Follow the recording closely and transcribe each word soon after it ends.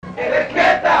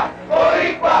Despierta,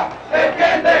 boricua,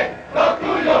 defiende lo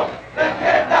tuyo.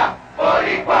 Despierta,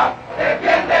 boricua,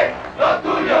 defiende lo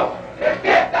tuyo.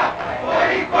 Despierta,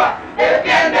 boricua,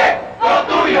 defiende lo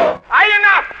tuyo. Hay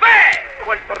una fe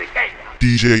puertorriqueña.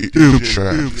 DJ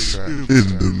M-TRAXXX in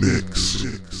the mix.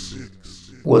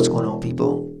 What's going on,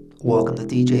 people? Welcome to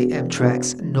DJ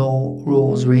M-TRAXXX No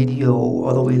Rules Radio,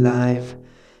 all the way live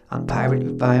on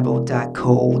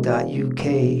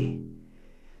piraterevival.co.uk.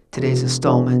 Today's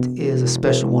installment is a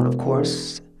special one, of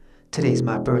course. Today's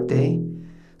my birthday.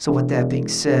 So with that being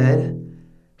said,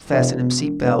 fasten them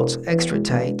seatbelts extra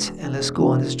tight and let's go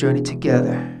on this journey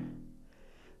together.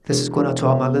 This is going out to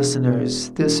all my listeners.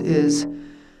 This is,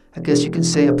 I guess you can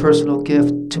say, a personal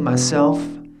gift to myself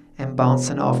and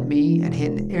bouncing off me and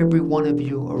hitting every one of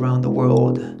you around the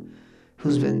world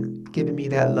who's been giving me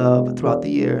that love throughout the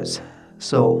years.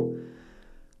 So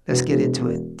let's get into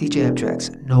it. DJ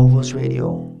M-TRAXXX, No Rules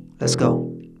Radio. Let's go.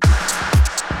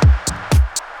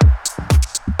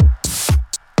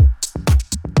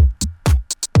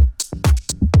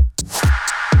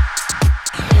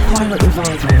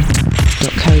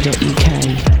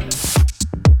 piraterevival.co.uk.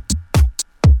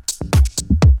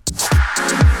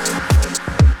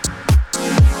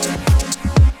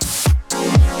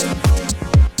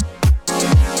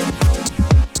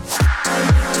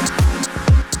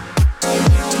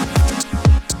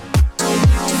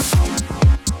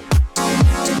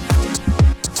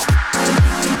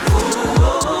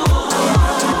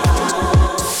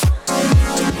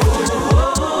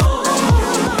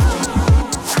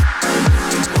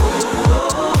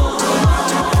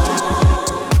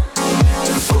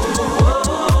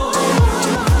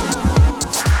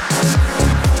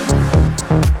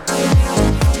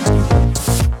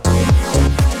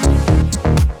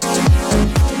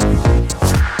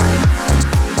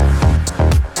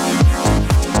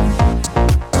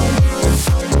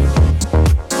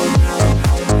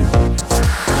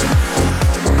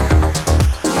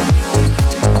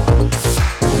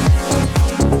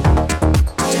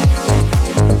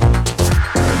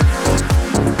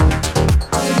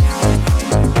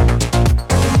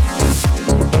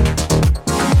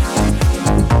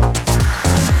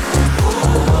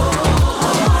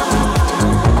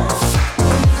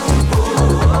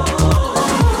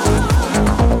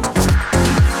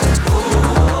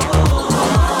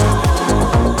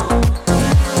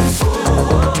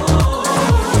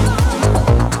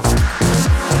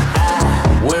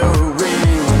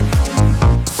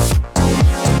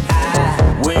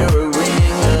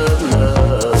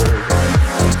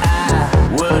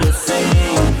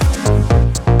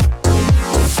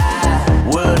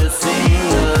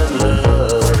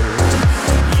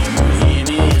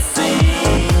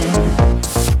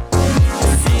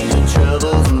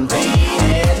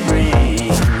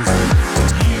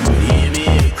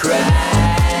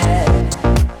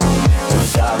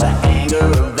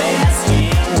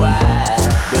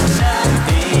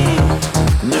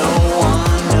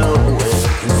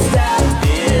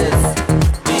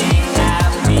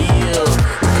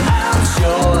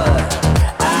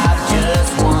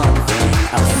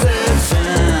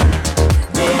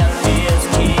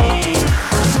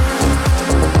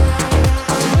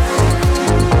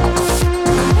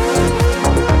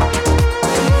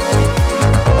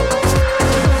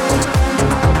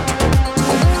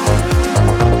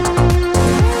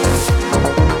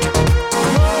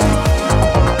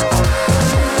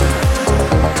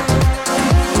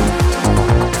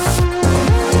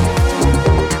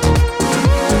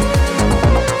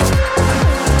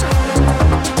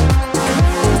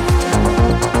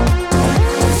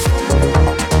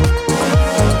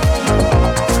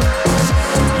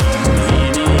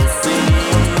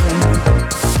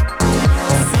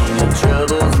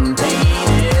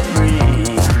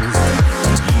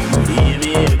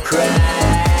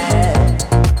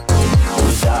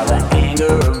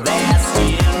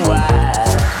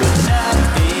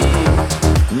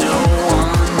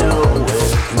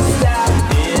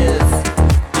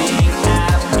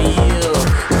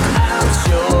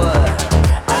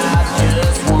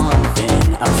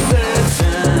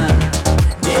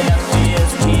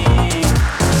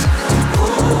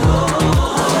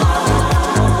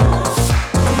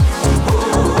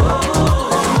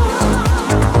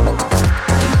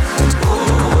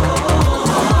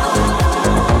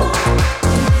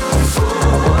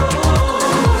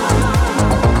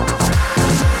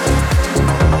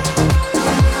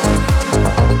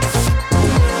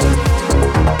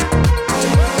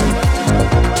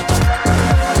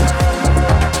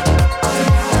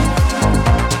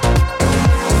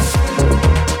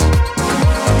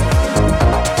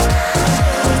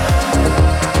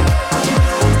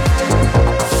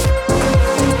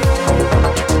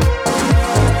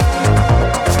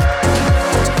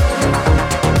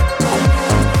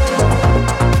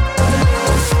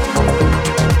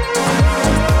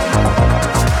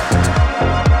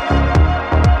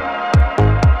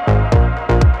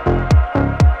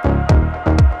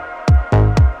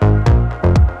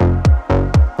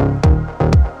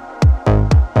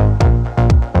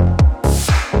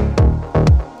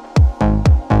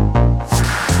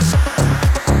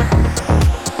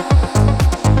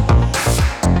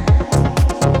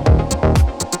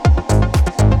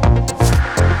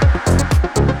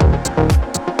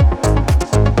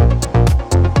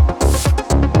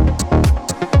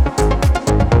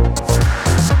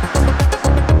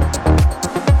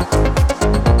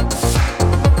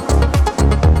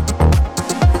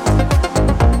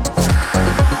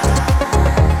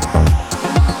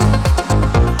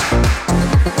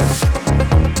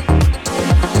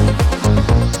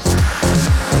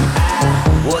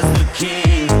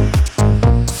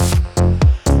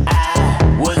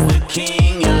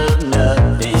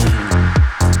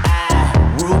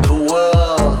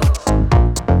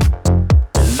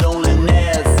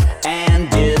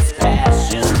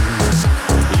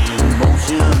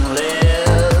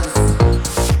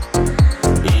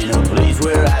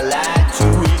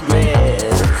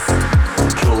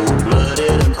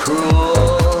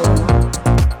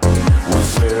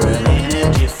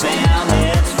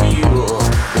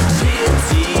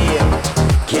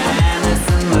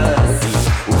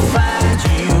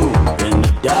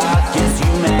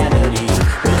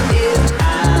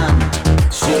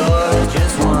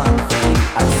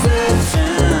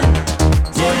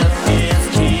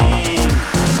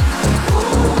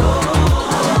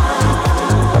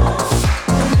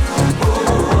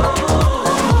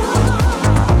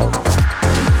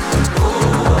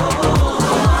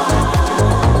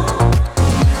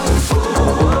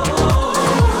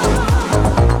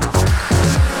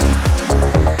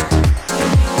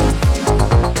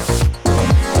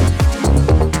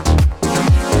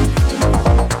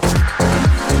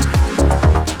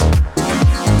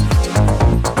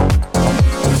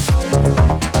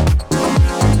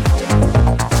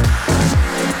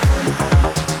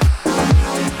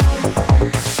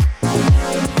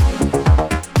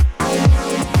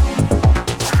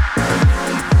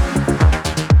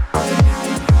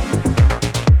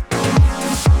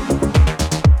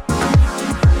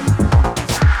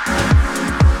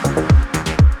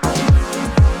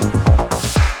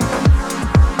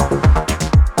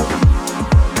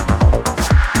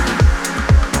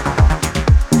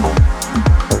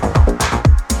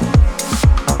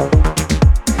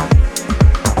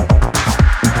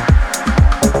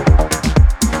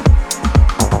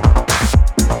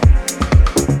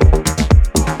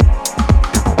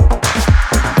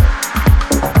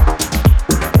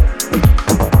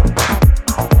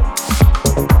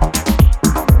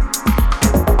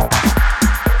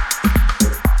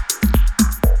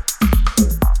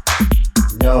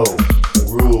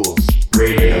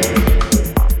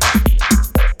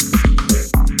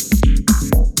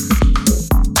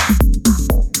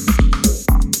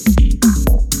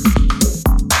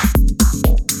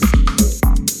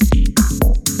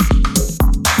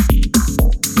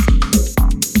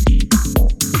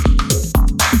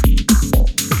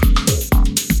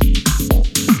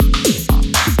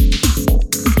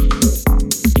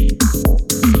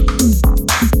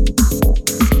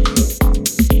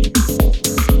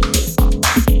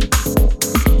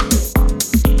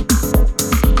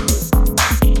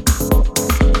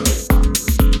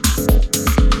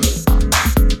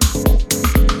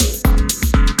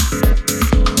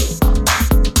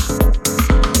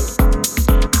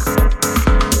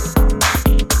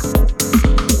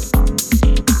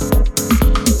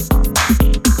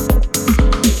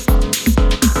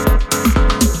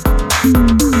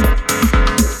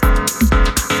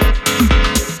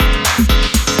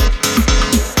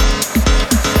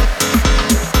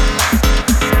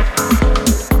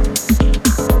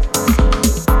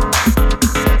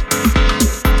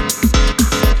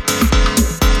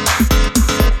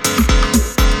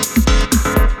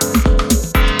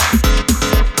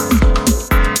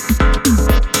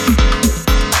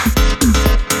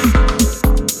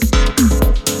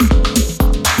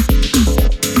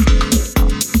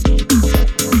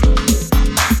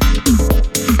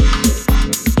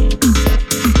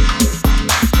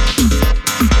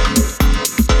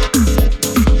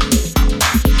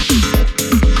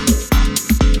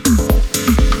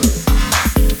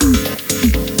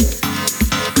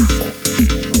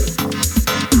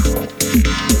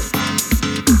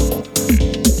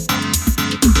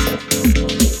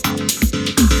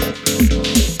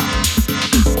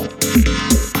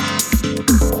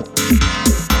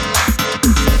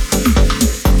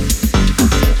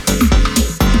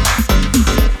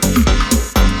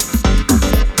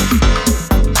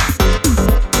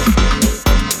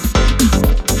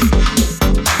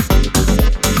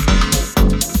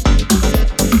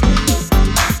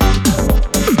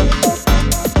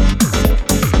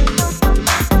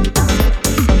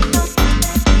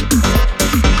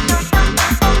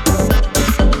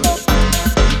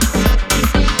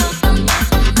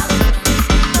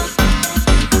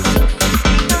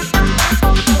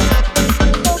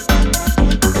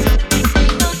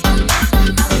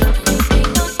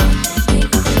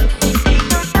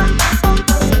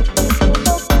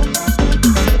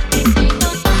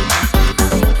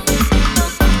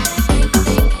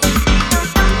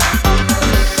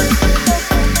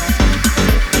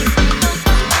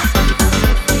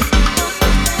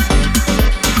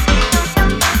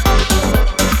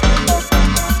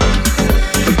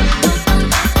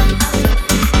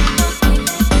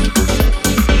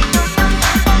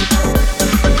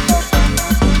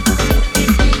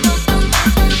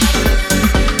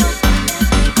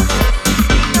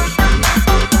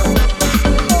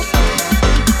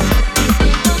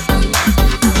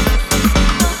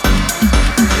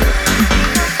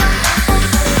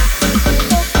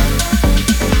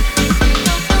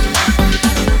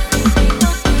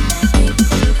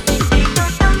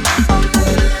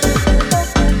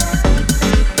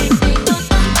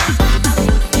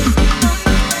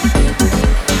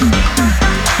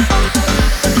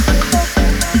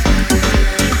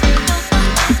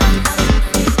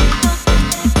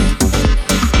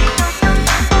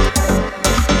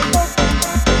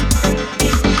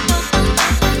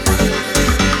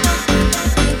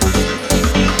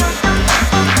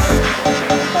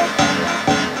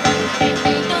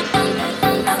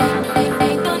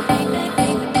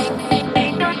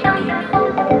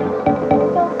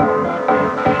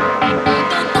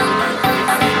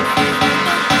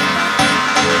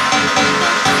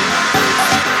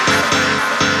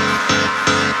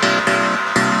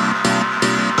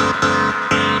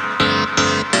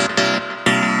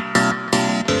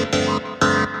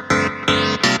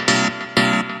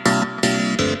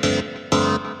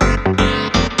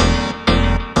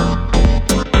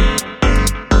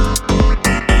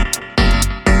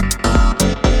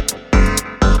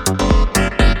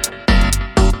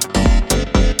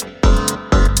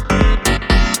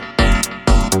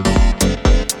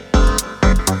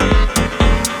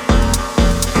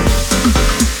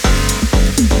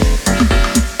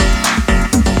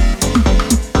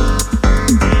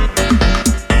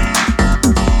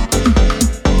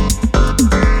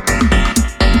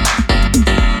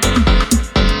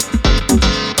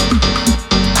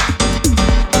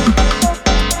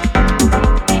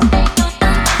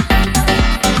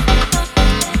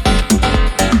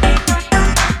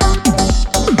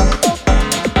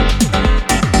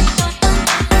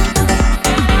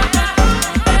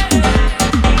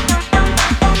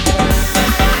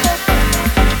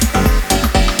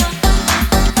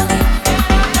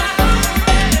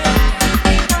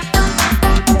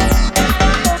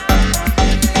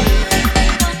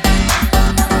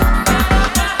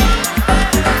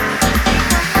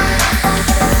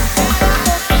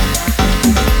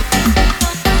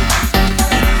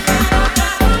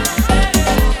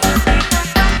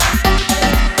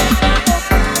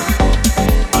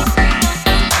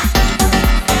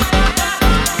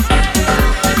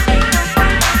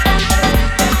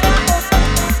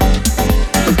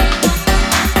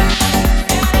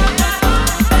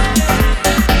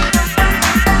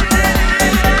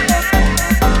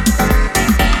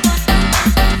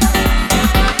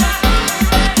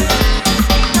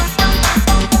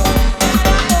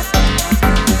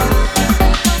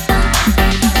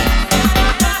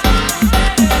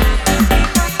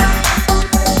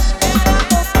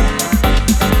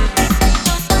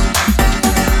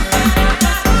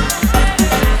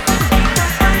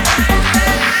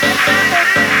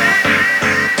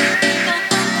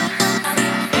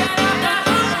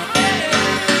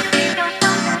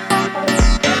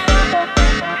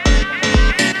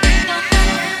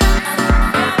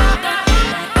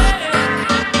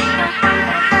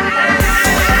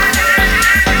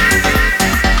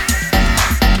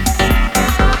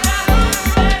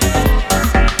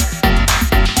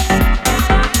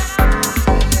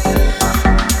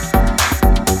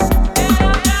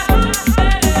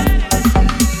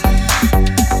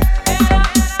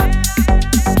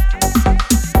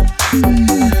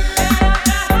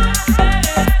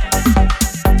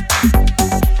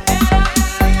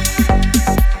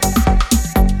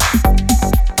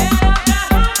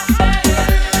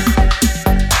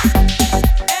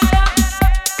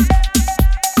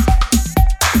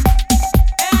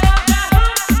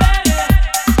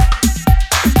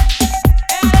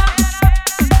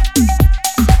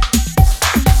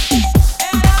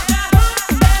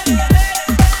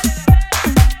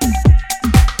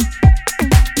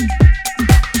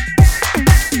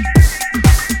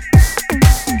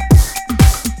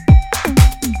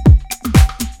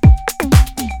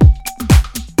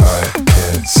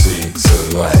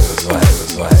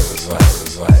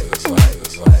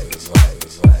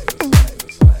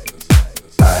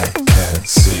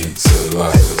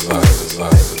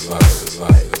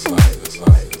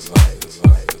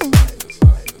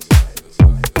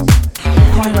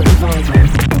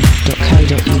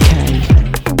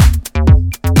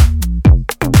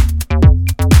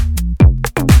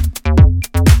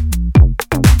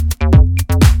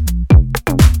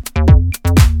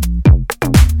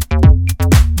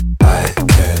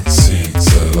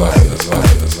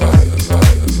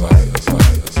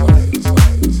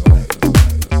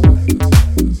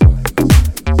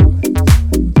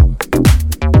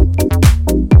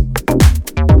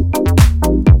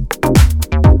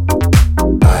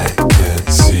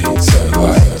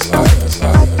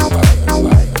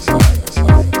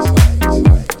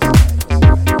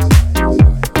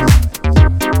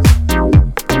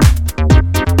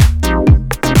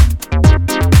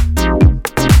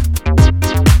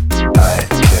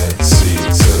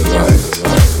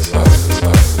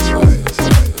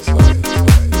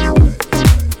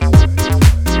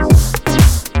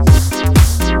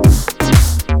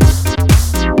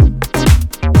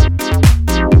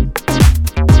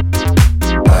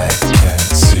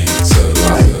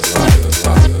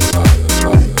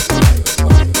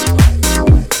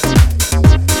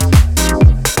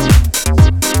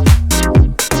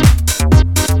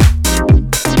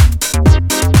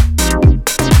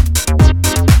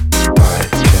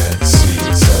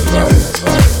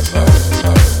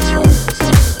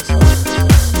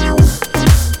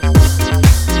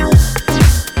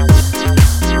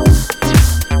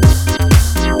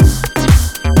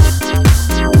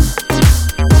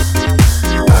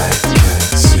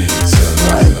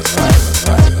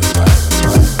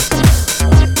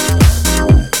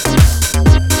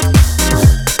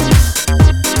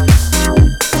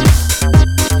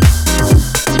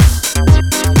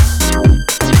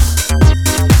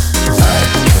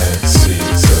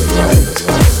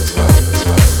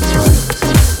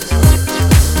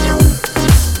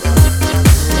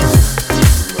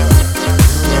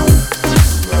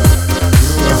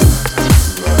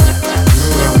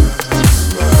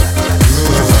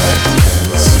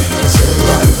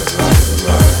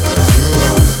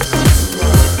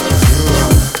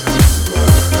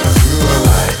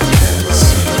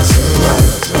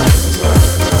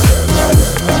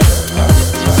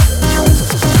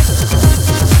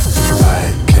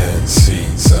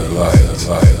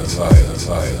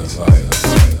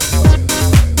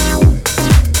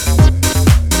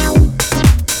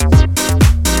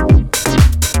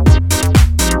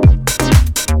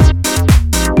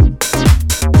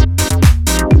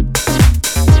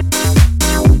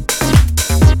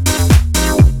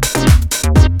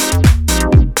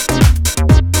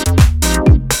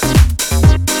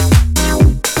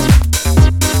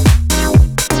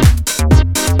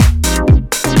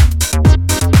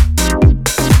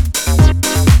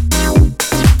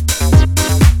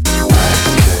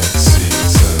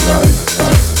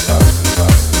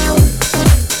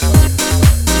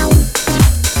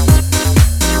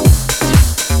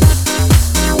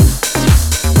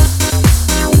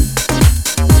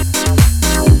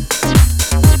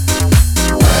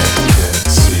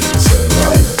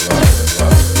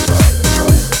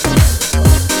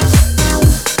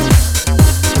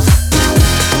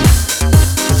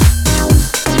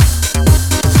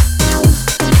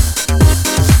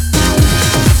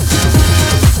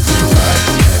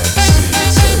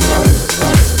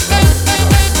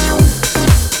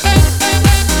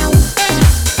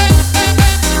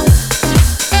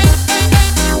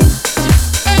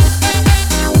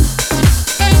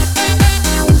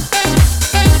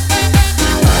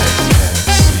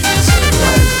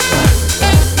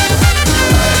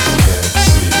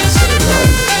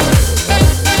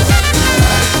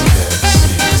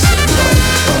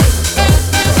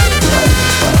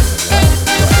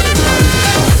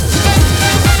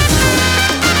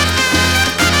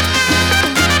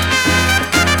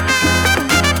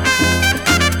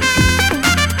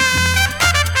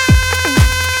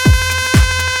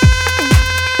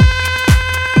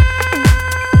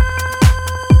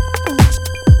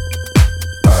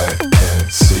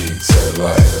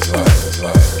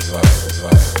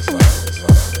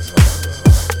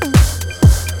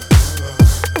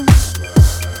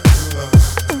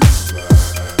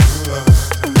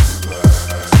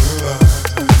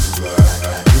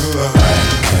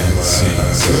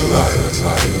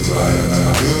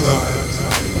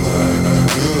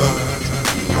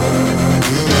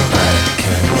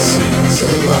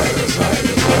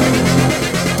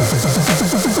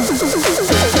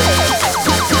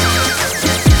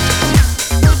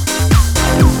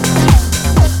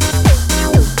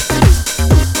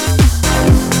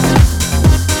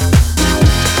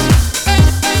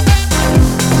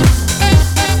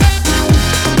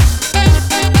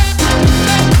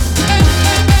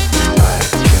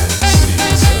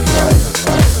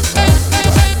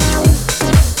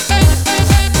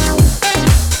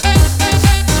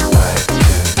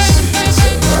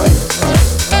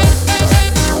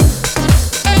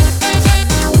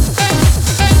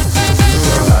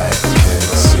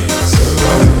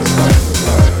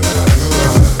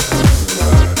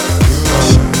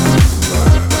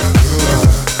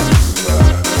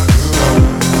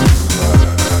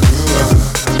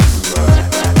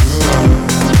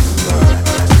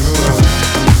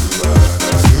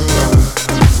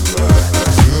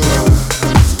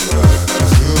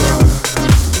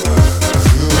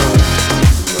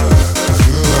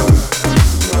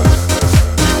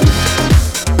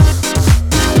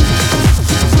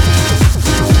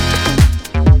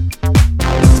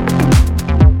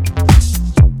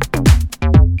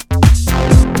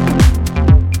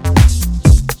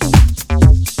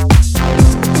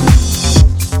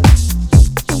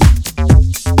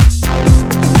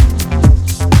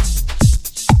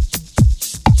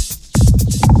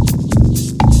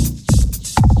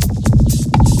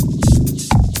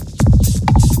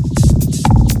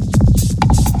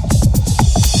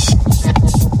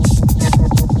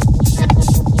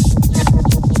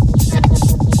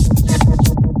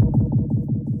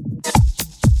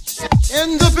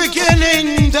 In the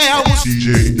beginning there was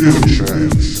DJ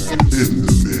M-TRAXXX in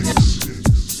the mix.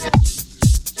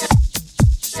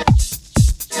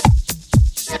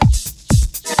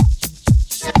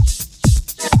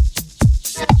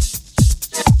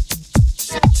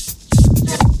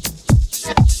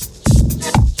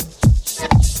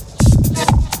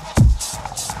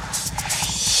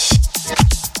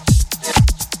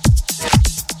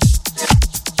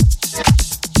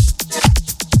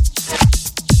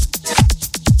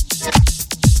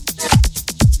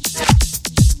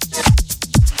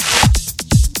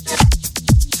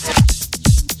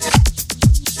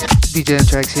 DJ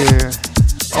M-TRAXXX here,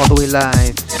 all the way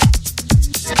live.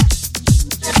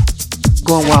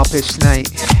 Going wild pitch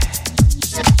tonight.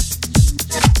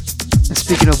 And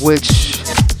speaking of which,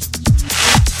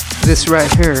 this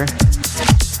right here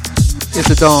is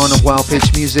the dawn of wild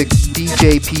pitch music.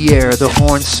 DJ Pierre, the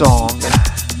horn song.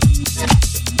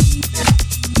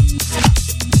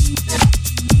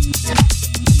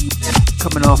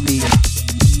 Coming off the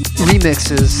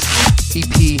remixes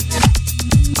EP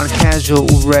on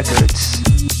Cajual Records.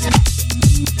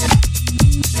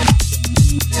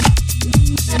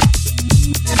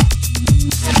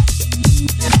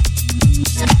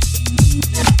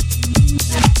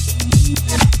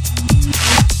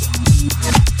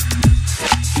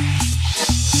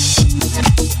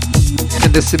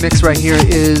 And this mix right here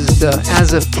is the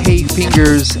Azza K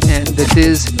Fingers and the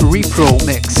Diz Repro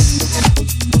mix.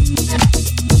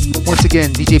 Once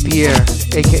again, DJ Pierre,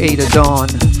 aka the Dawn,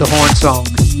 the horn song.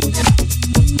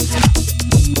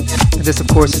 And this, of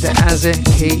course, is the Azza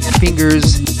K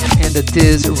Fingers and the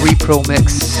Diz Repro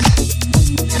mix.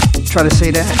 Try to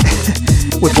say that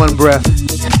with one breath.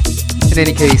 In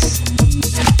any case,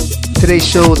 today's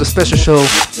show is a special show.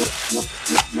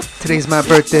 Today's my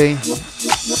birthday.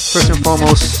 First and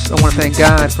foremost, I want to thank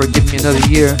God for giving me another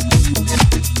year.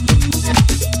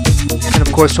 And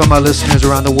of course, to all my listeners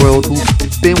around the world who've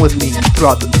been with me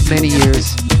throughout the many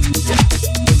years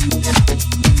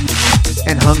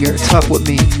and hung here tough with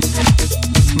me.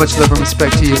 Much love and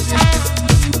respect to you.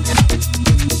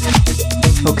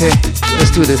 Okay,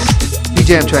 let's do this.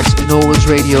 DJ M-TRAXXX, Knowles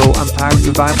Radio on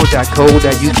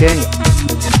piraterevival.co.uk.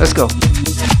 Let's go.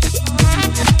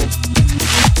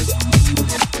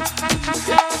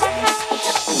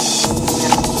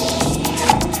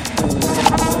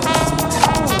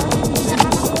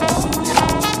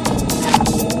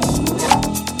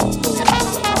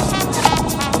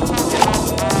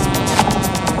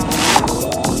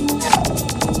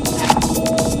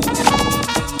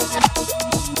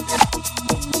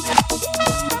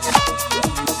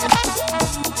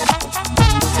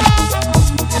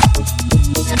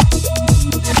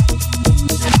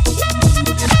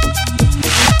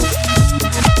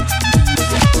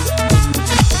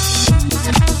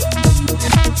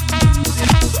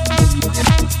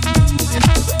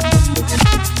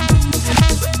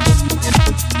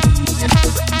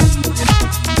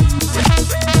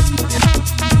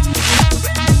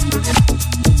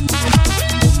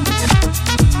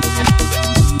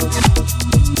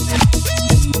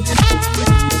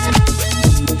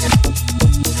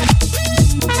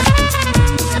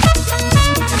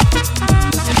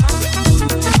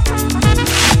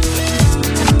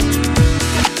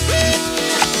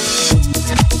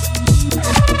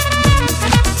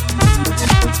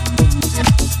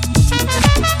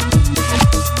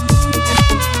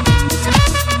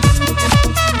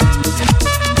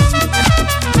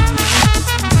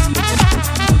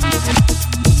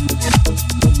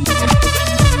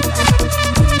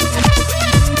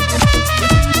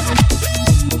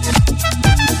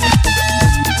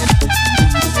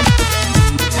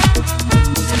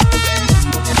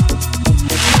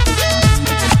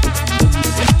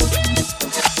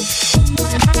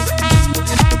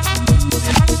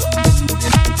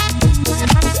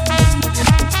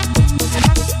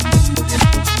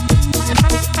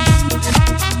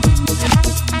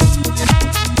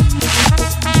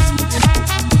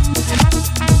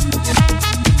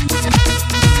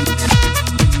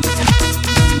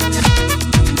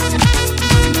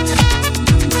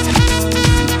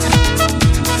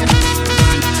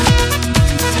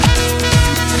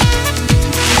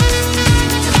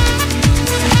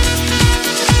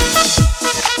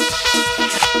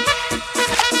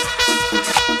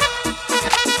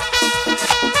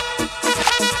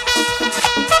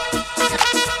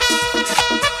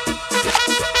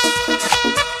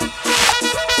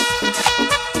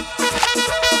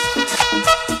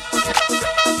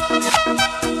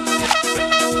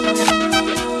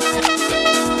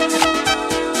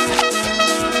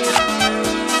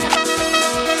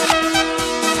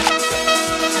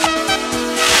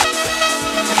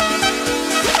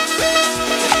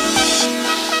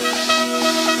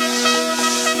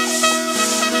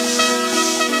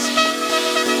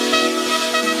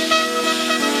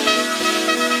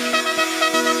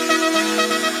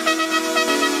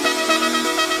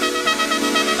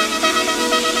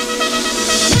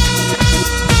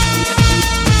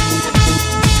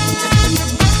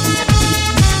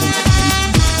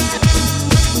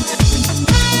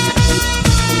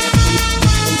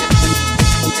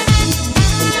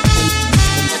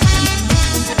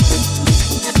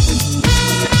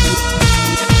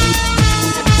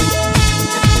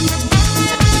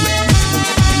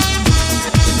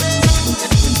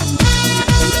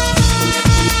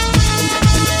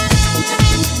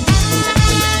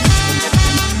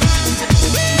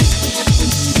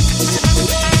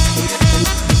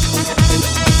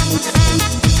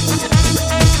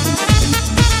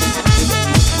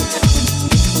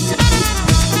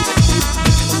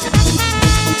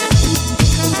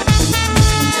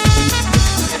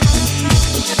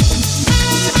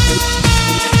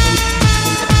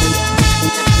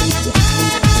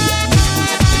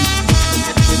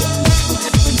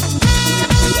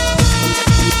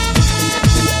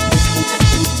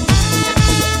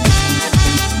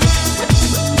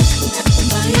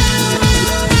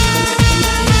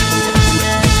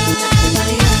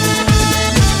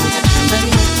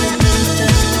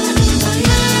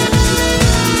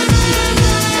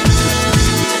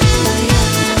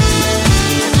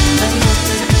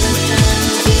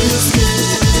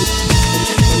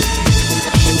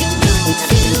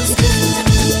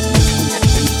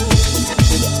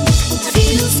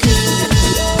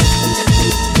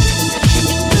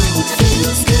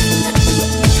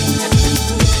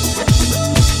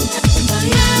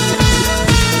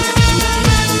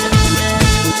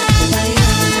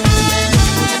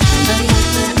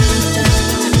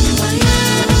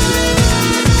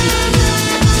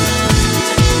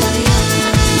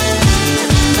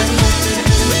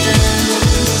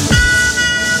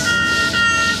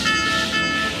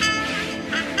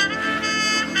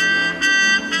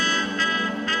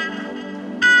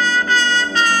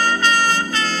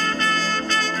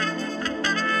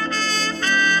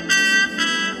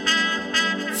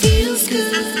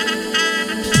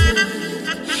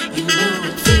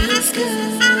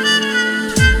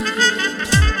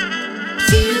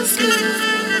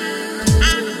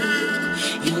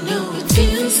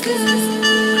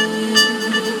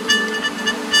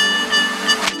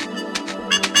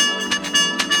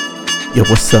 Yo,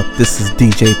 what's up? This is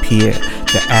DJ Pierre,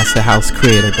 the Azza House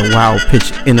creator, the wild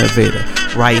pitch innovator,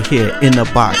 right here in the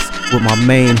box with my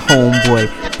main homeboy,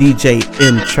 DJ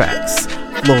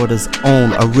M-TRAXXX, Florida's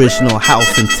own original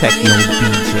house and techno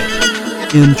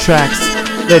DJ.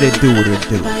 M-TRAXXX, let it do what it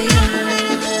do.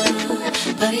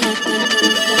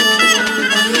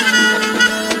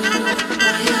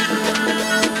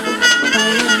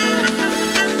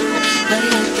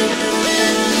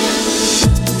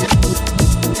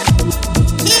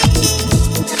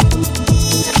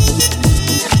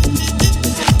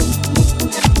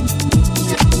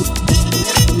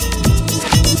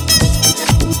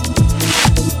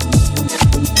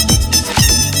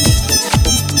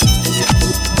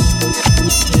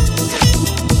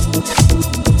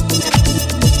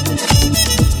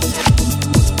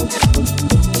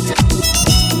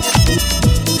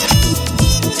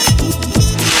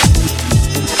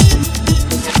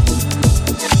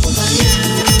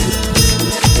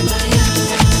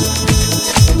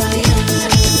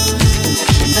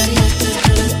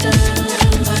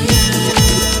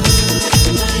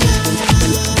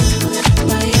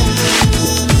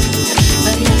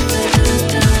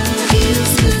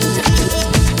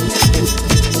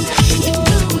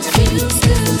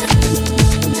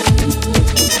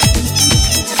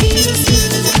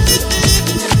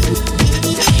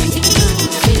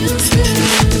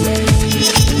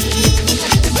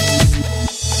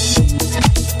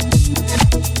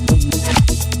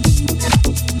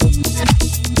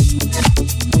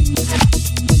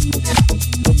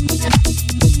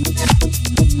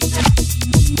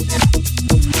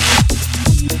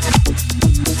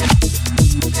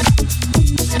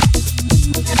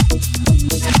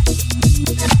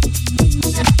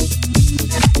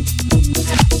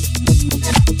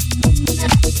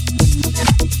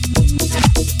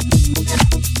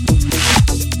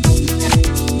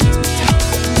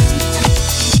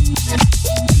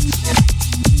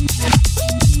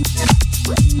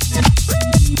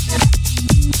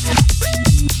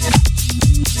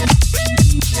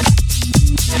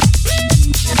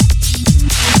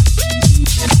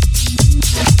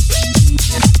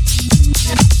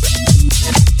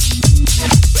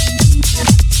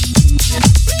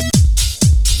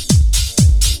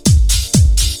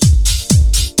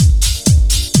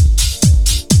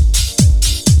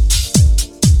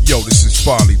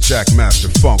 Farley,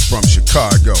 Jackmaster Funk from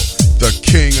Chicago, the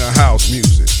king of house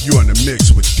music. You're in the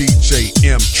mix with DJ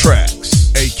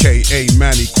M-TRAXXX, aka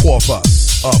Manny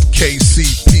Cuevas of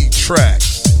KCP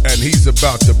Tracks, and he's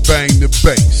about to bang the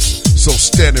bass. So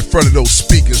stand in front of those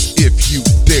speakers if you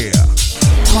dare.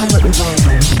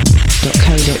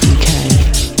 PirateRevival.co.uk.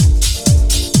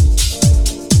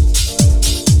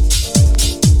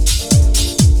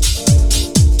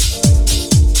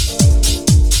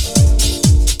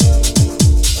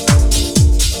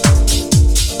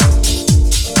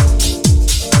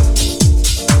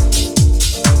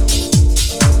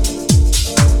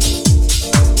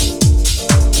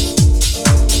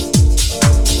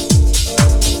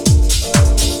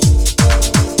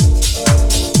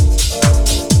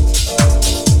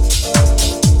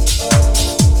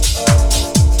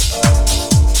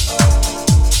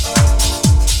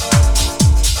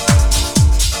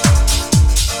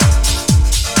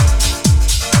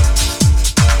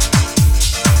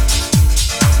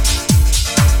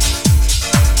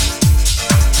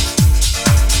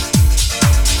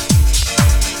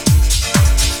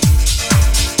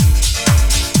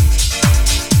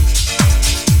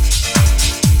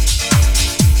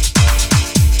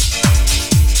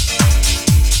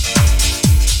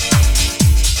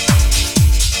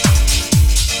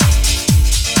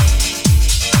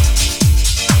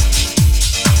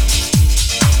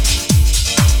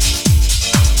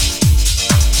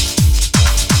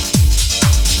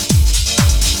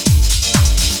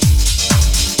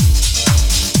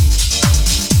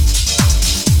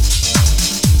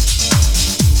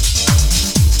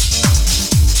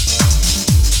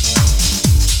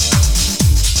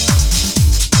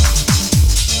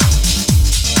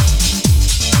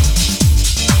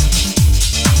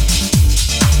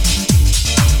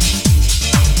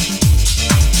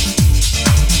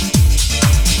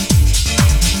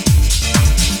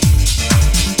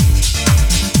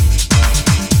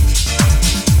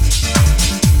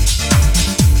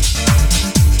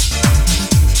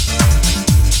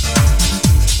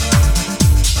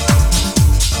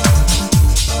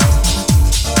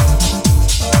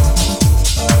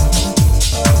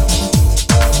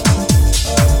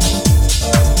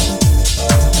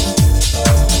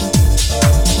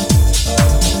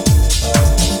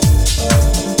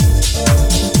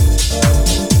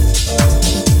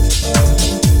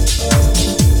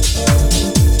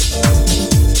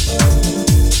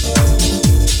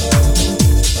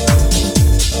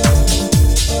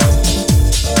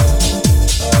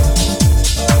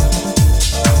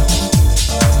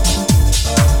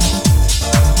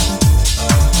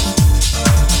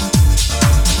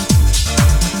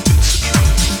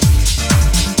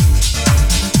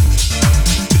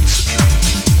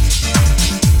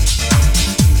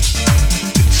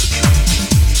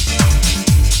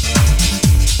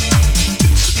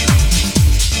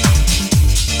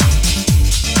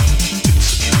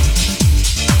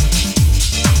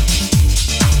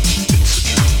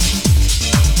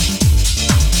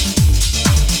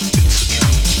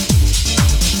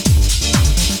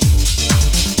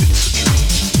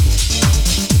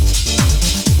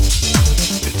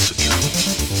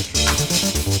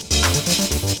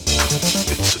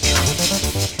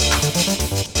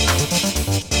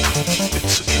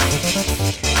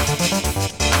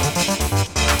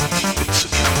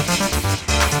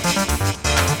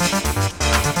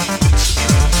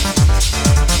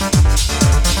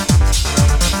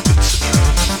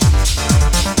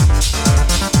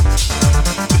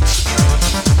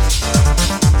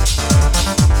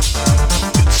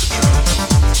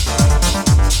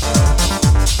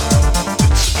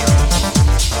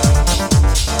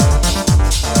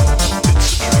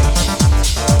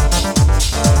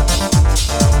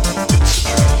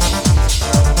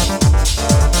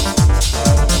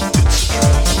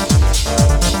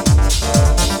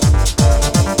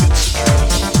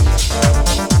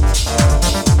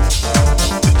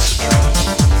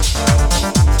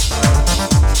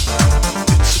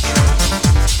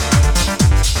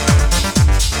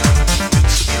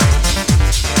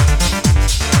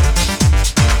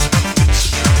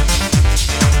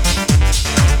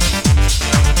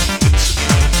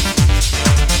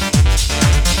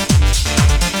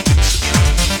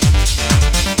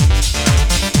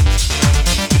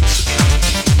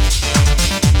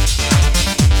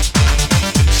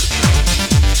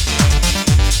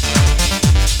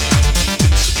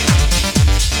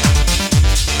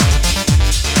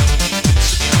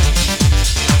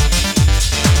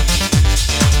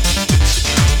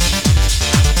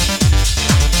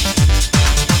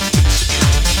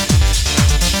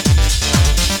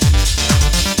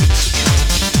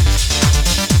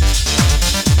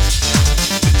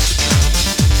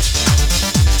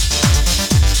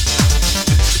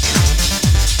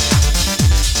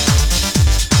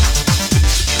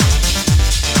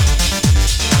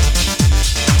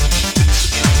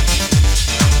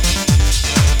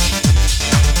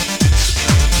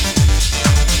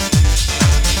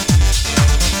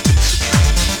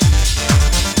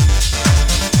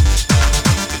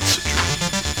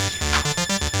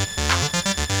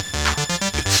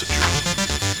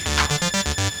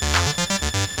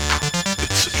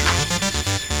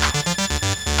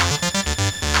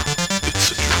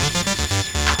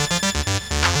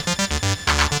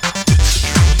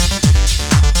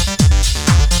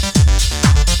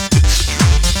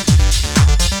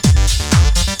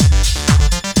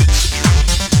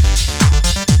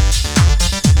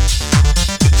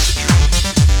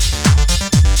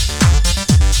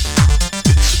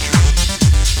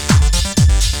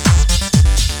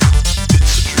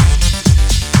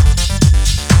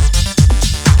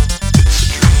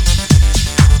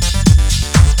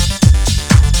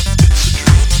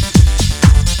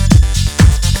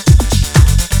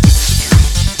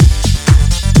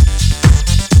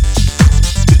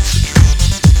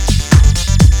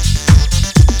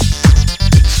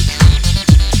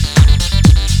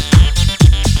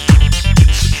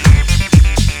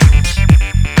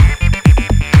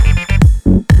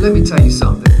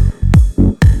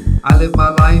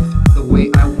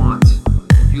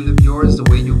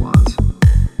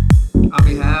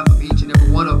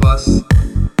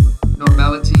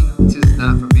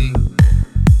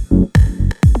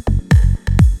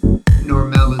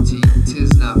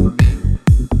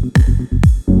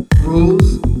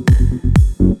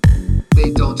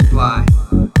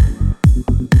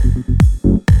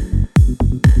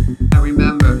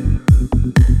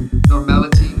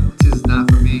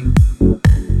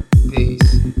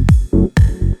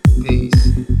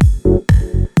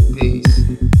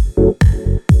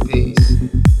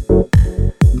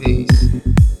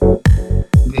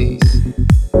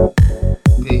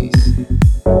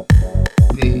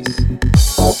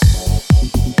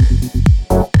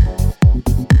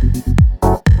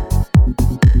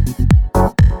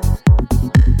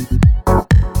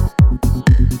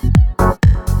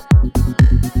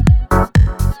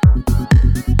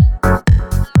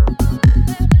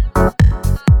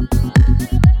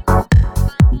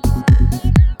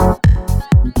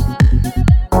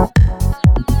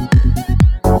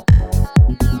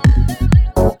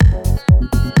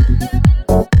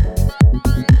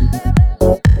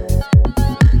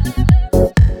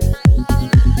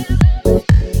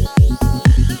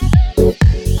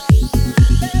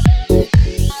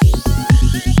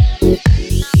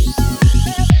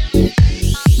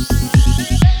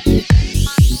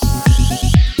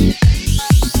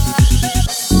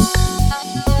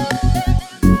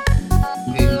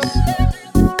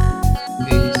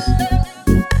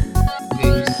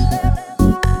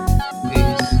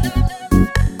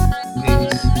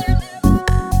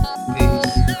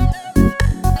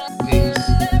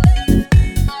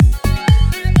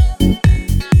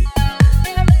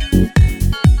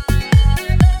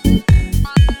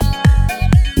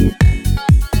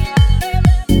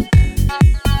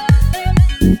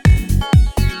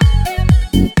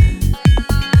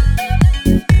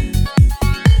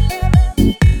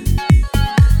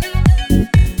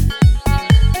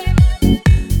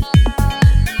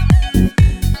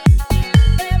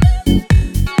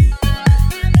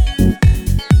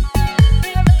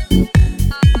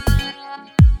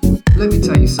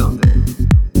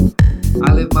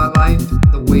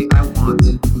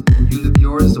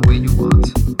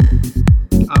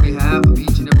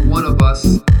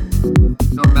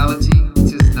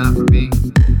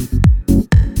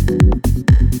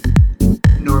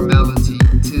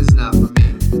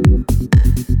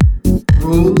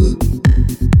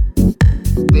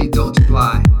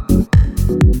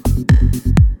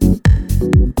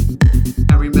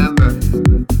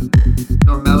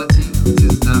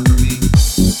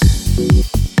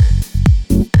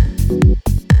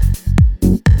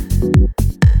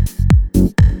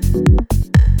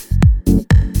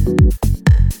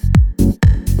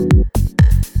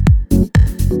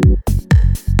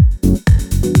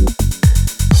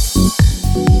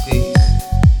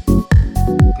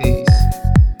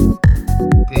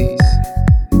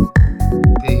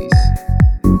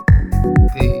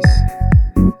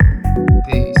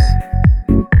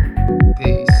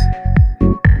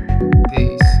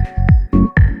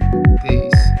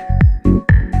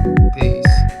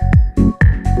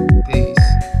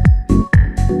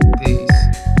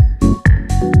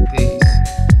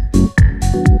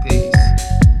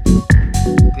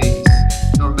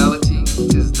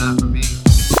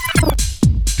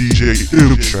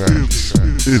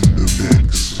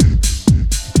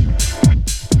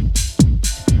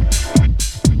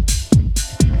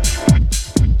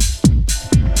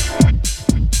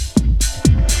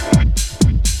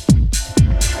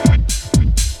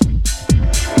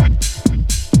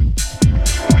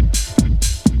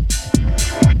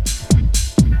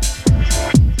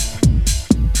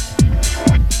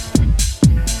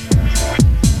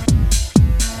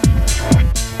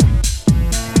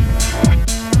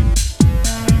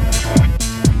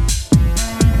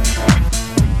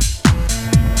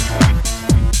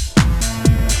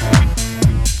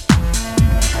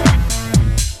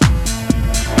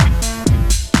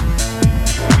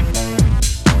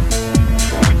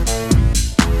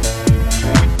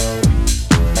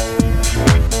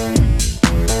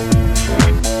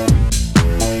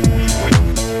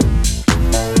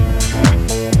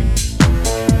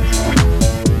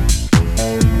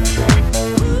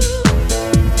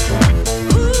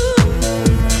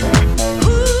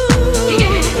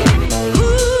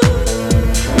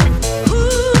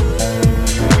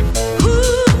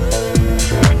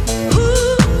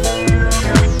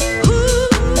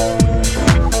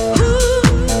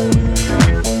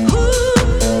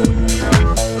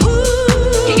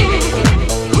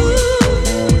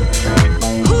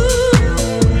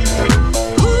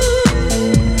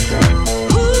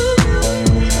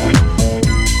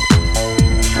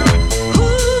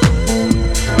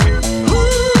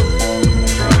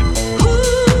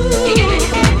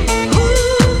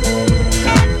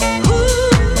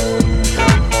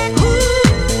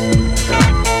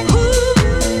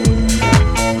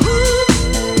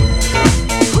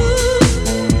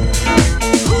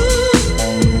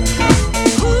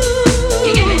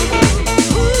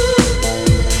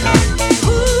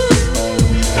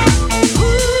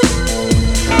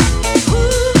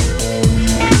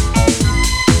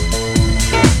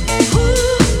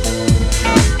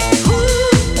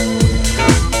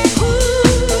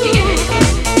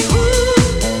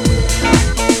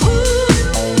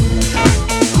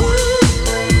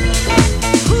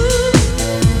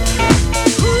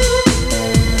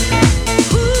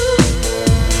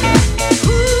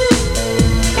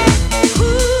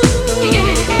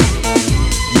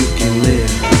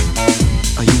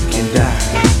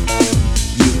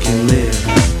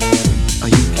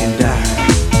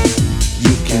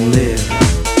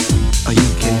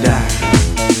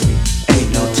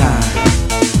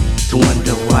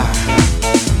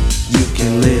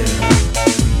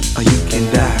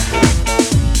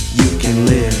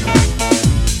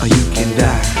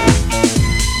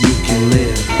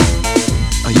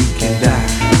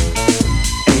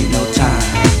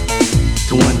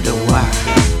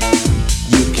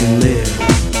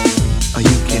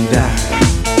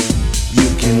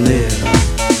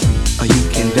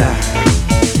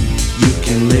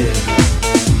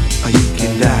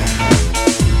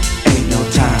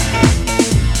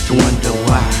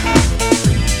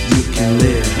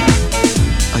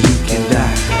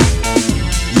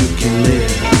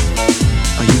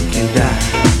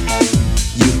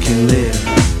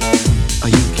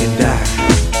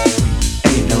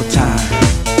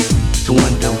 to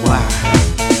wonder why.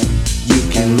 You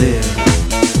can live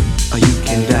or you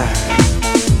can die.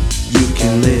 You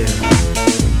can live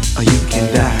or you can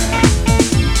die.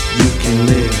 You can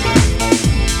live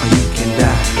or you can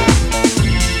die.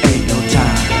 Ain't no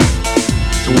time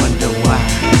to wonder why.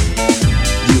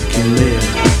 You can live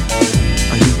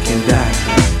or you can die.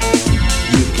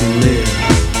 You can live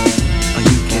or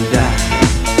you can die.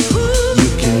 You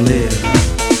can live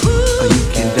or you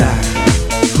can die.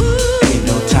 Ain't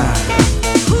no time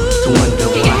to wonder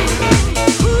why.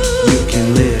 You can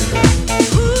live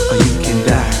or you can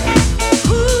die.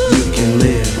 You can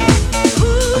live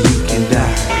or you can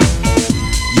die.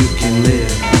 You can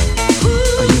live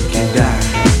or you can die.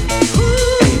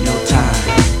 Ain't no time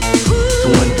to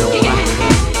wonder why.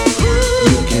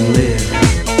 You can live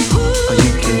or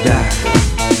you can die.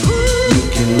 You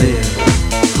can live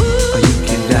or you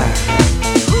can die.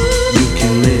 You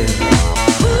can live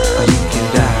or you can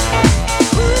die.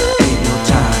 Ain't no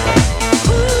time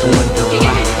to wonder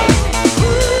why.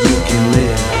 You can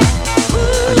live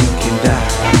or you can die.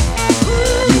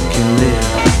 You can live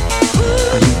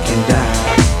or you can die.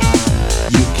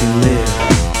 You can live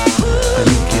or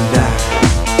you can die.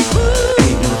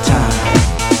 Ain't no time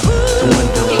to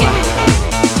wonder why.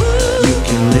 You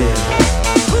can live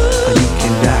or you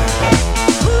can die.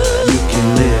 You can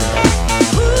live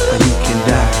or you can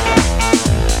die.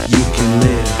 You can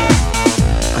live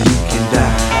or you can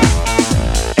die.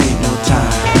 Ain't no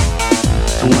time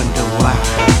to wonder why.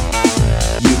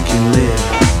 You can live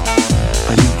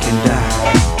or you can die.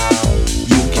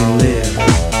 You can live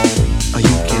or you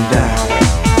can die.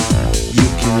 You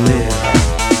can live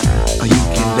or you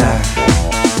can die.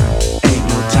 Ain't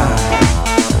no time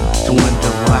to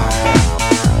wonder why.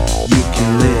 You can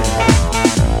live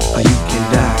or you can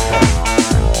die.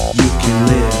 You can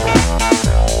live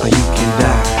or you can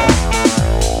die.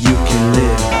 You can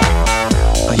live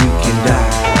or you can die.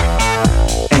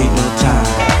 Ain't no time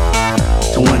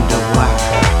to wonder why.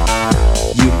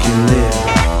 You can live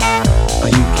or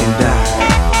you can die.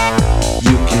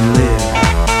 You can live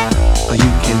or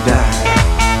you can die.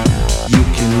 You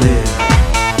can live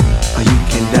or you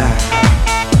can die.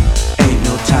 Ain't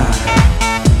no time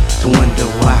to wonder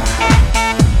why.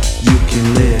 You can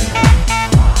live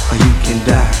or you can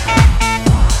die.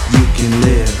 You can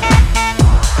live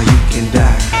or you can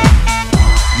die.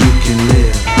 You can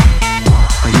live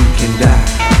or you can die.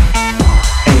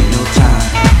 Ain't no time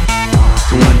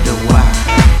to wonder why.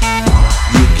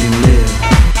 You can live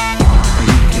or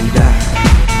you can die.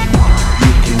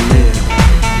 You can live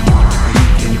or you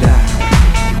can die.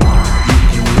 You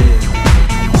can live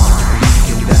or you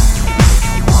can die.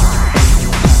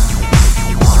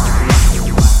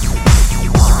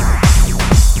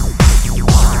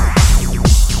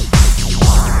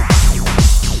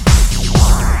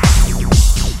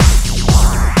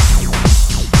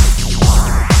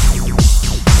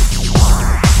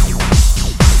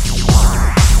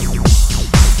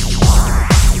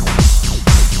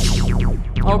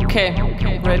 Okay,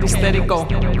 ready, steady, go.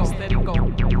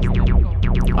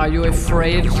 Are you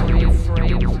afraid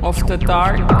of the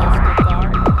dark?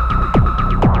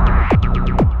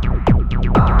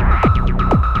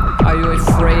 Are you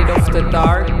afraid of the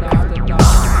dark?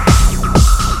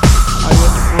 Are you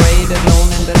afraid alone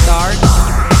in the dark?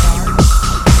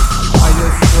 Are you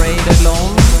afraid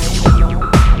alone?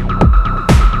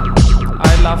 I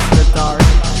love the dark.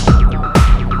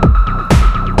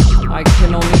 I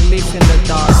can only live in the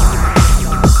dark.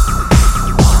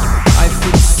 I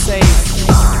feel safe.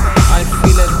 I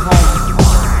feel at home.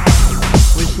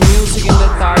 With music in the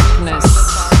darkness,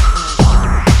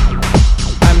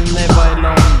 I'm never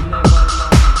alone.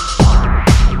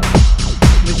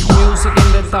 With music in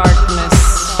the darkness,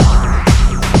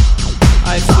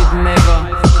 I feel never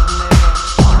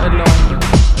alone.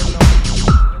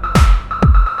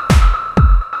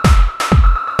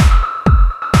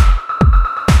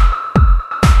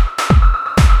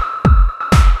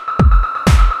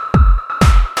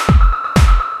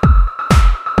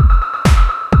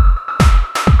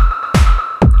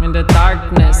 In the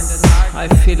darkness, I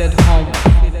feel at home.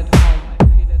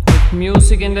 With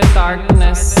music in the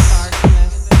darkness,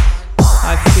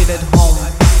 I feel at home.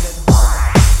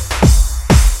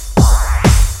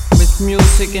 With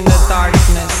music in the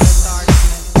darkness,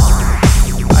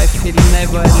 I feel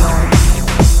never alone.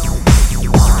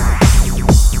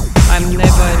 I'm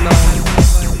never alone.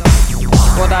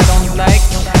 What I don't like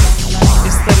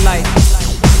is the light.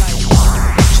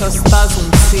 It just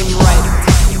doesn't seem right.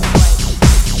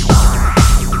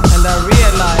 And I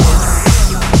realize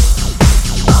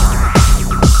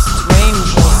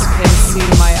strangers can see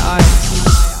my eyes,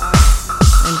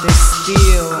 and they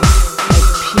steal a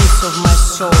piece of my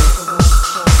soul.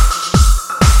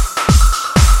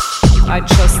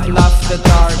 the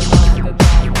dark.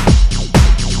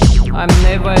 I'm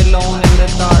never alone in the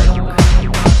dark.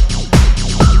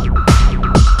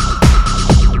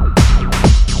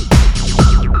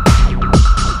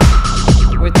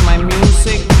 With my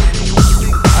music,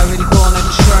 I will go on a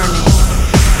journey.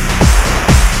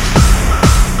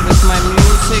 With my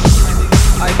music,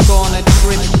 I go on a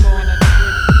trip.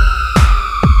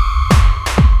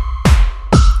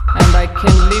 And I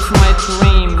can live my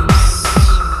dreams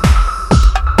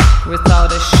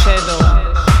without a shadow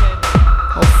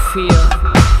of fear.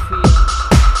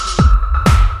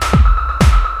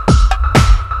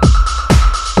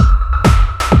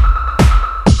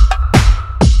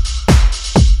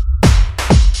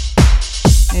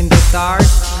 In the dark,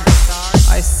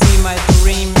 I see my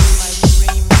dreams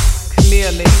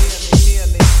clearly.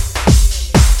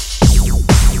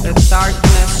 The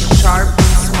darkness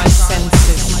sharpens my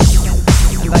senses,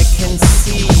 and I can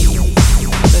see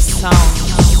the sounds.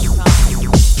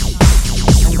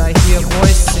 And I hear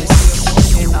voices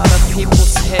in other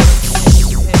people's heads.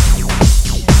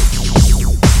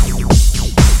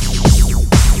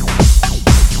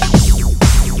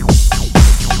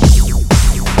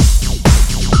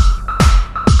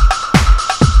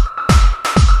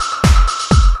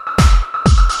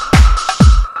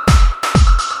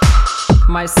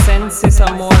 My senses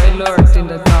are more alert in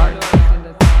the dark.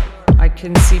 I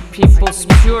can see people's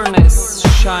pureness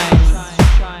shine.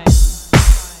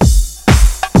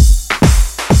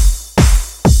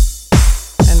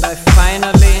 And I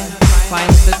finally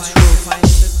find the truth.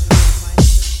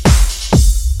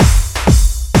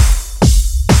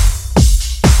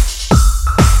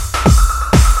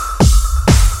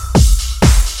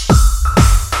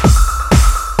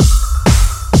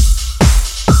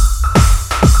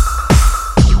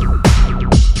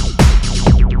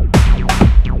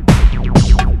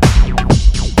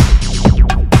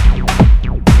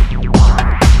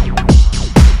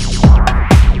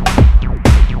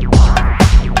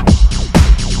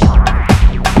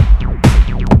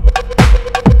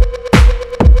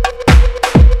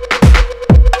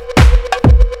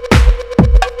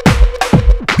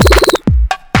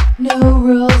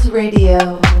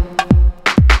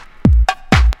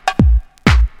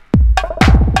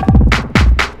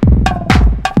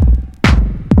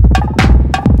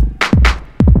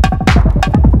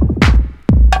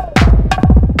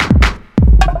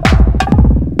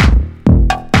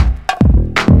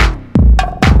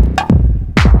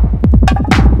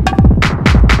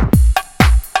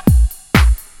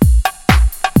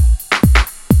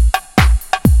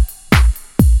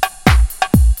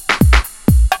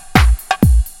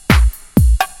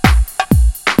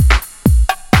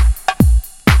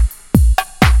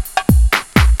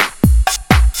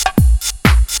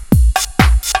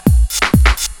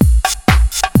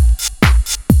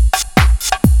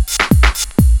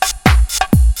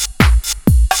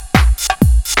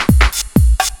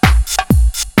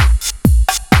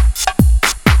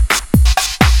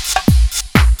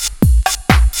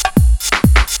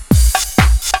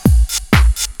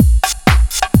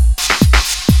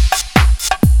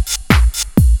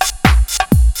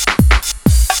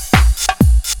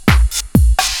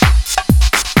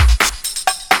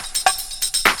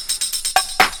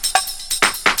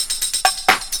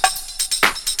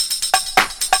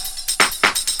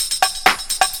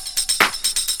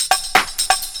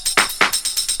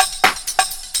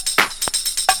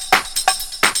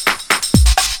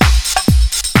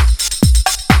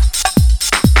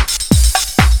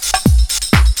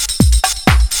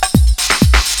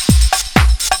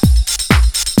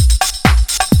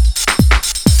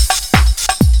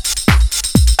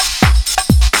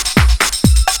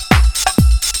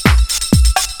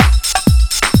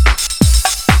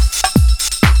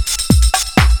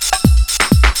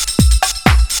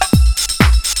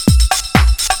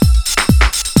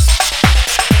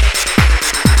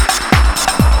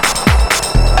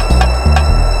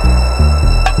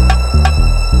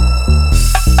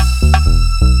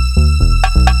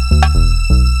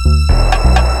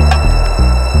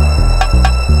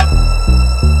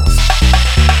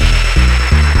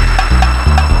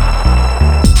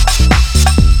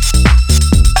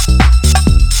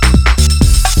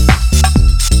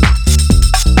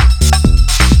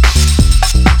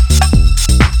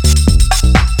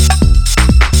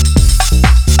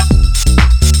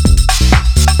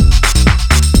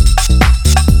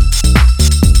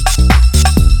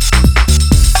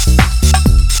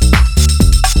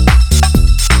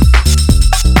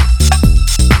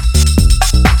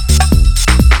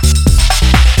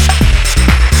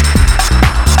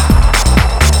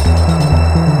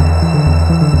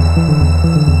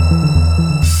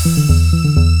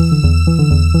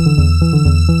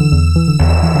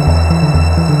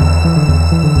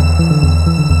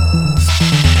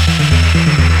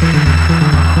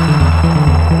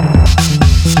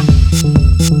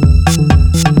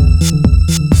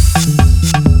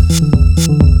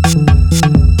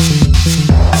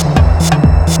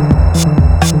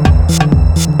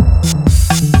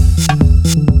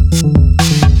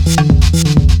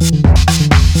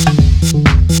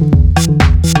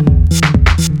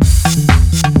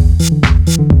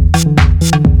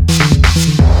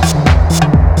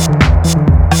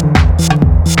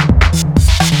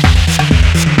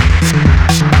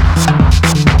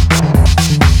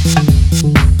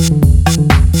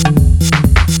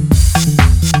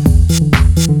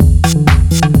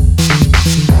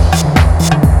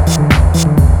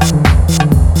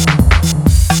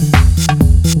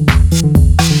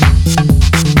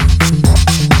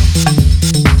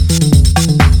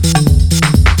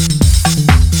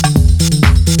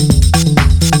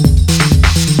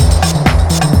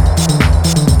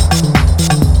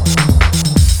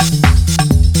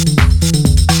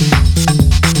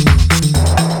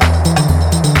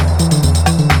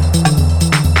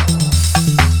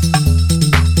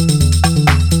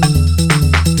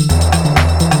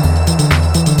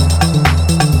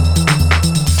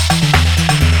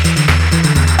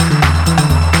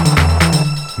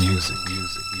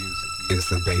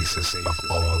 the basis of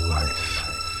all life.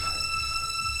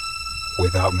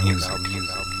 Without music,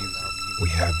 we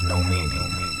have no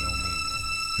meaning,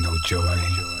 no joy,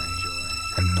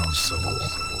 and no soul.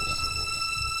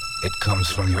 It comes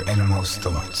from your innermost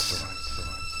thoughts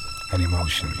and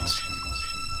emotions.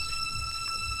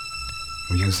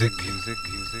 Music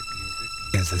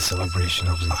is a celebration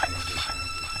of life.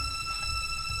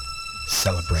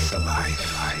 Celebrate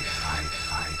life.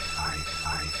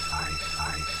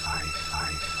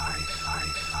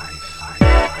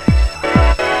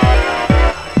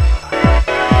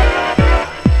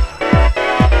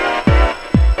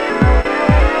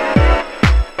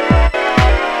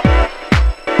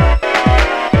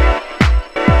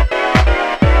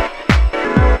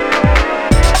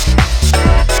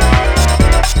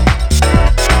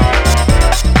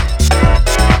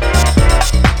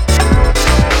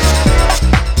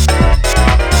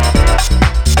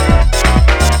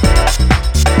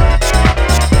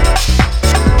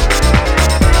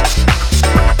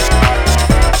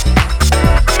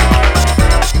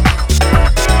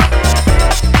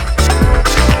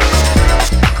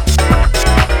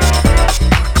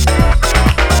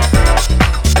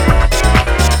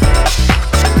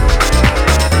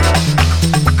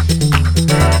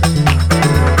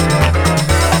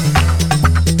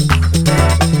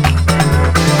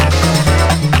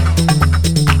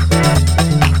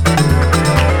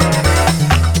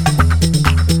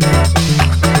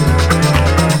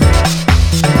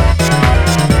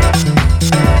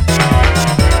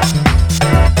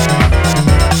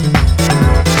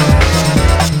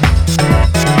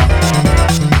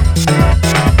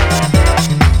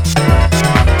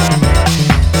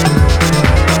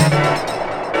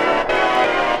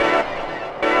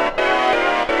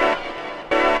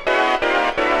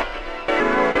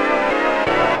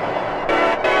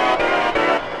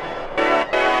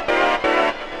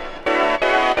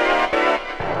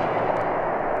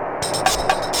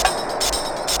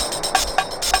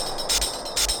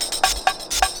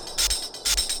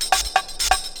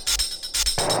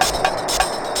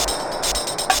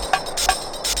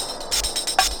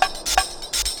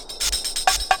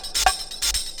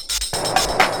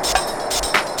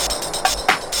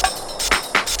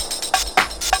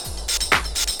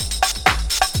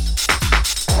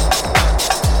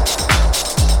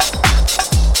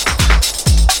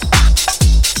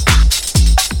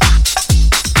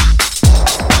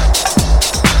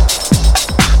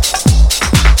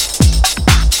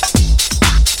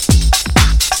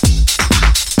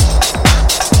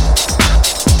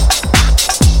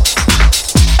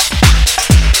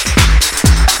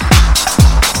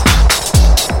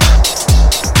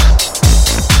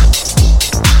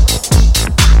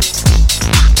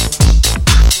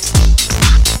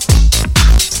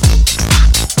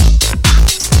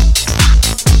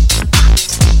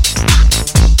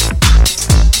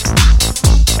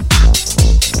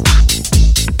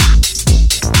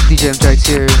 M-TRAXXX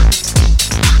here,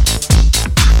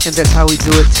 and that's how we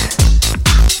do it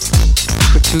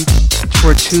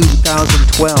for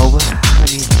 2012. Let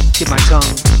me get my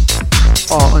tongue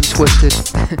all untwisted.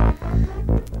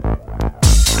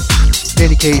 In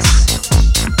any case,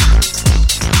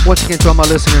 once again to all my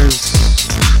listeners,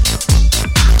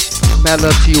 mad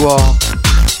love to you all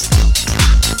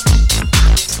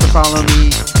for following me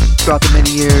throughout the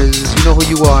many years. You know who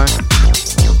you are.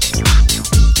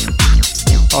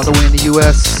 All the way in the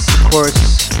US, of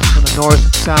course, from the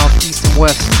north, south, east, and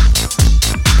west,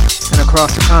 and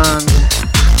across the pond,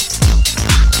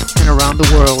 and around the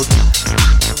world.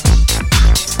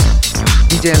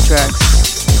 DJ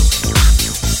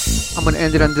M-TRAXXX. I'm gonna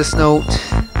end it on this note.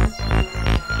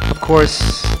 Of course,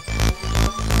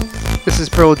 this is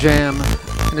Pearl Jam,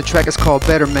 and the track is called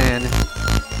Better Man.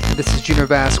 And this is Junior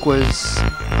Vasquez,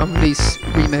 Unreleased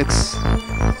remix.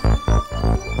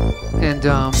 And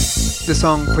this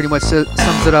song pretty much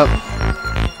sums it up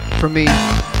for me.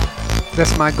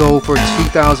 That's my goal for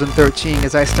 2013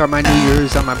 as I start my New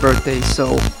Year's on my birthday.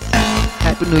 So,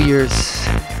 Happy New Year's.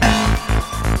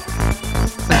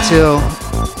 Until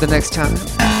the next time,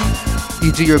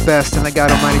 you do your best and let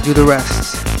God Almighty do the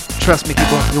rest. Trust me,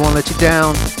 people, He won't let you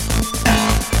down.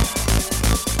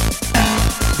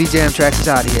 DJ M-TRAXXX is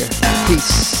out of here.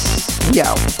 Peace. We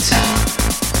out.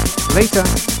 Later.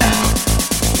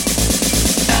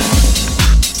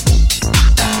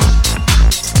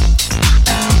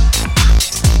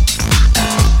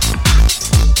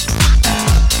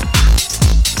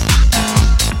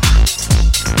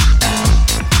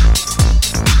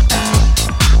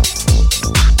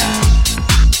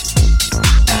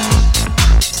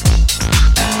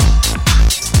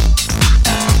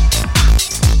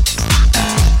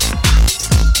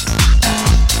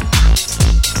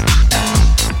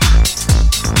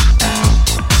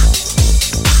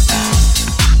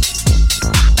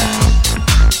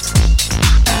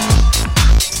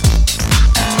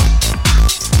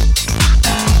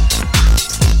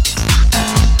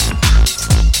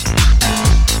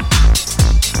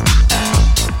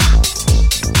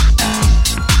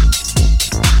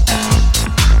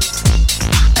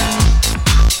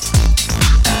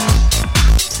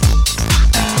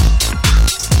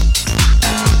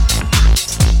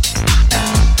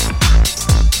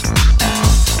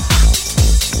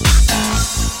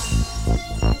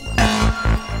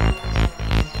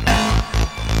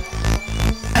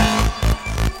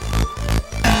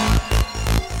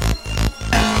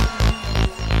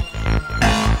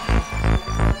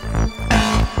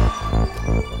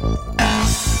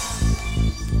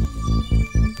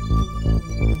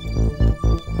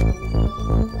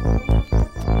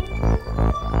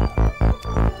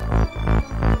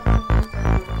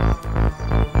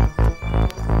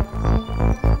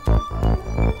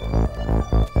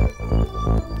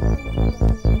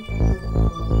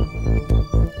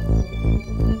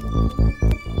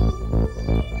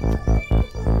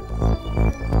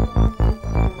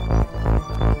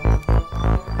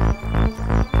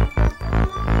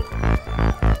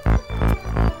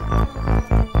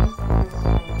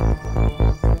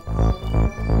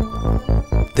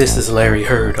 This is Larry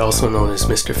Hurd, also known as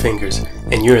Mr. Fingers,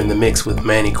 and you're in the mix with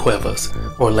Manny Cuevas,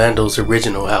 Orlando's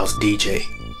original house DJ.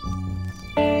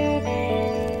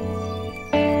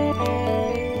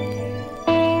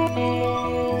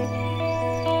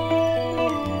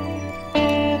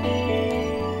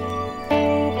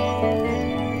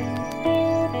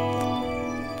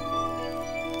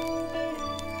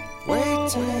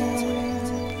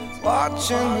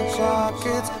 Watching the clock,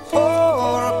 it's 4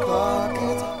 o'clock,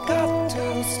 it's got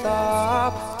to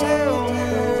stop. Tell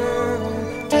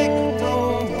her, take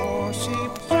no more. She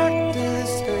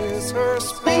practices her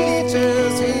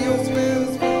speeches, he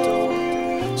opens the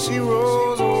door. She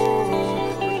rolls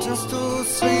over, returns to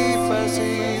sleep as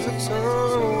he's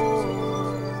observed.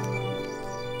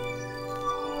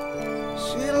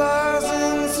 She lies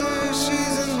and says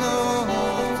she's enough,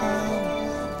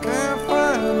 can't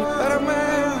find a better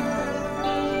man.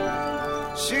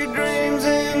 She dreams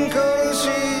in color,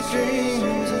 she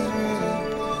dreams in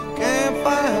red. Can't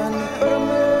find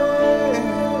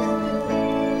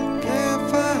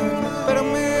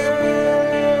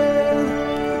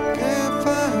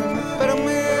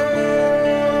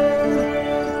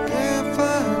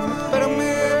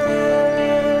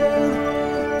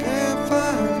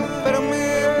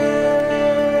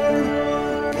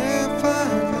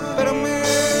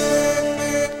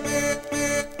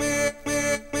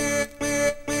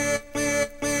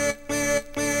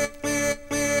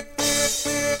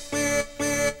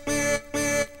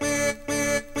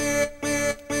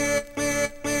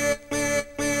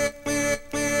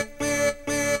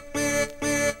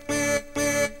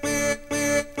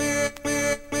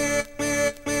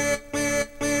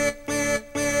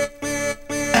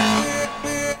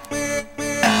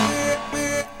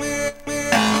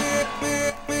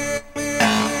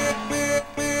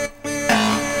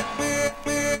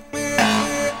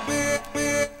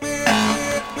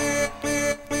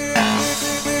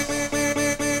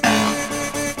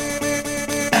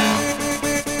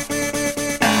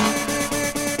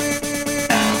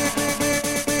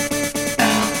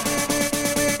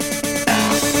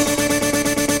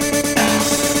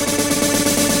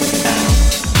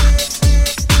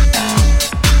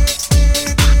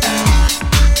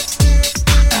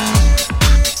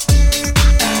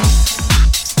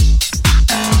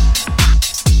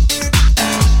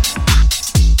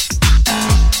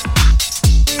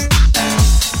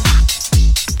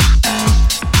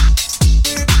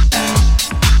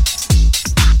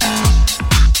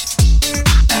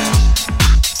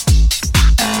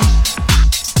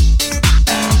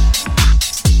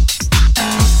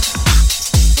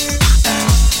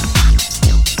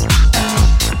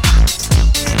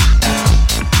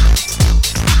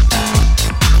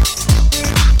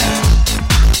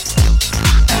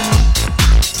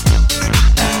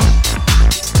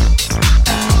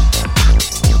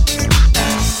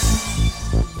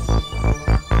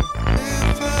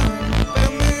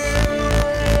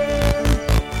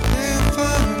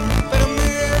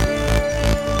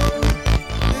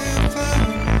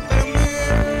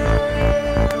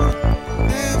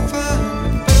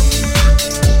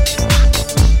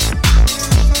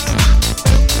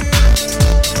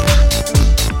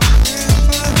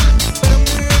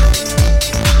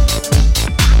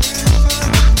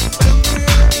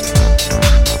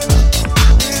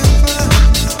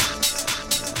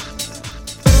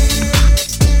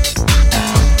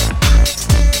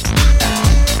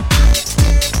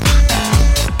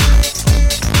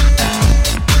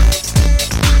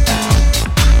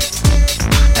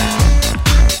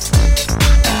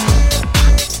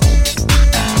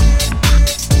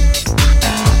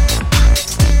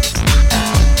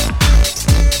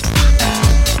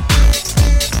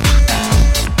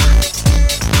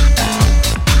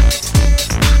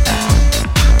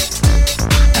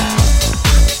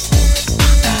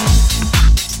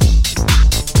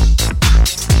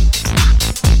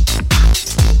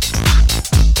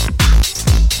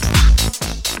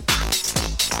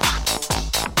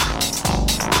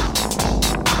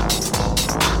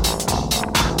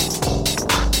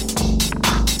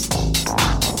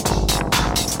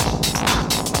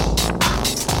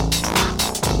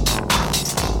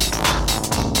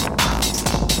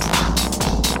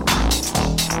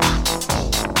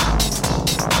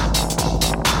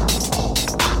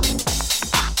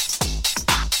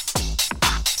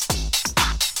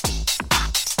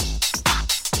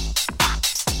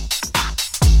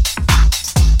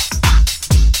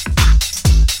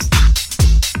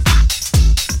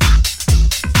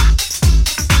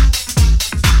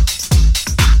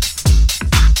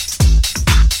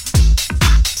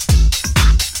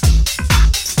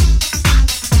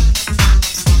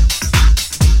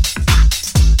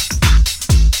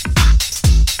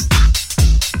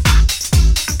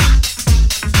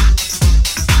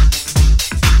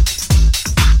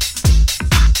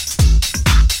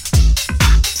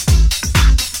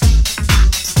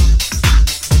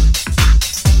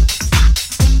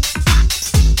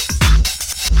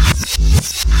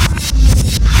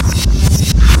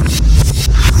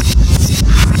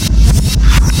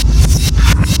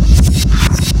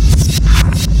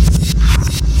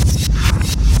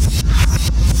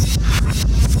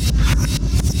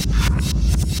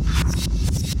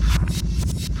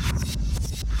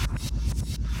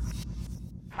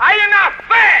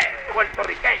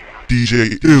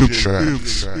DJ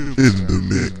M-TRAXXX in the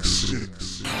mix.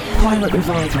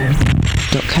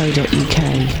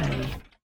 PilotRevival.co.uk